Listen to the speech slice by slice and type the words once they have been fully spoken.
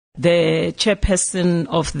The chairperson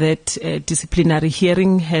of that disciplinary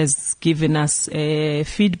hearing has given us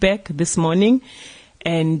feedback this morning,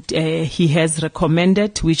 and he has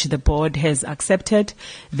recommended, which the board has accepted,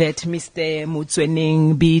 that Mr.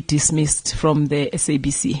 Motsoeneng be dismissed from the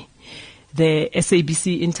SABC. The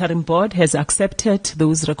SABC interim board has accepted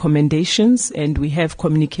those recommendations, and we have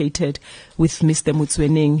communicated with Mr.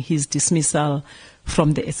 Motsoeneng his dismissal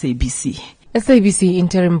from the SABC. SABC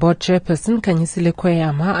interim board chairperson Kanyisile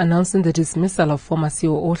Kweyama announcing the dismissal of former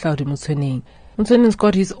COO Hlaudi Motsoeneng. Motsoeneng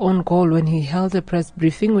got his own goal when he held a press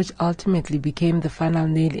briefing which ultimately became the final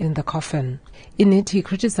nail in the coffin. In it, he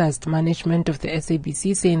criticized management of the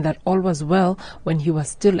SABC, saying that all was well when he was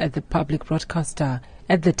still at the public broadcaster.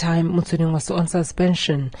 At the time, Motsoeneng was on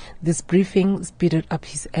suspension. This briefing speeded up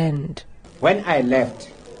his end. When I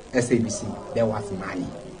left SABC, there was money.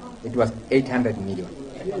 It was 800 million.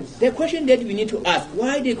 Yes. The question that we need to ask,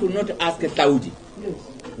 why they could not ask Hlaudi? Yes.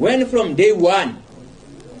 When from day one,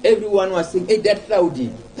 everyone was saying, hey, that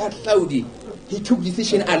Hlaudi, he took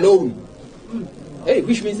decision alone. Hey,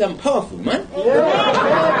 which means I'm powerful, man.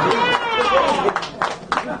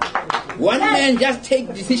 One man just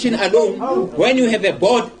take decision alone when you have a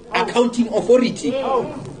board accounting authority.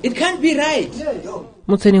 It can't be right.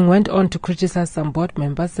 Motsoeneng went on to criticize some board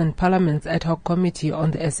members and Parliament's ad hoc committee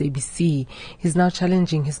on the SABC. He's now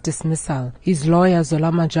challenging his dismissal. His lawyer,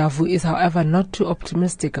 Zola Majavu, is however not too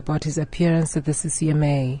optimistic about his appearance at the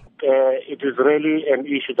CCMA. It is really an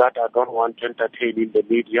issue that I don't want to entertain in the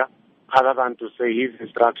media, other than to say his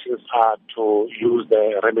instructions are to use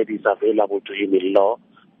the remedies available to him in law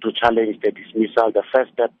to challenge the dismissal. The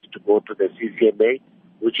first step is to go to the CCMA,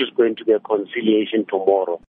 which is going to be a conciliation tomorrow.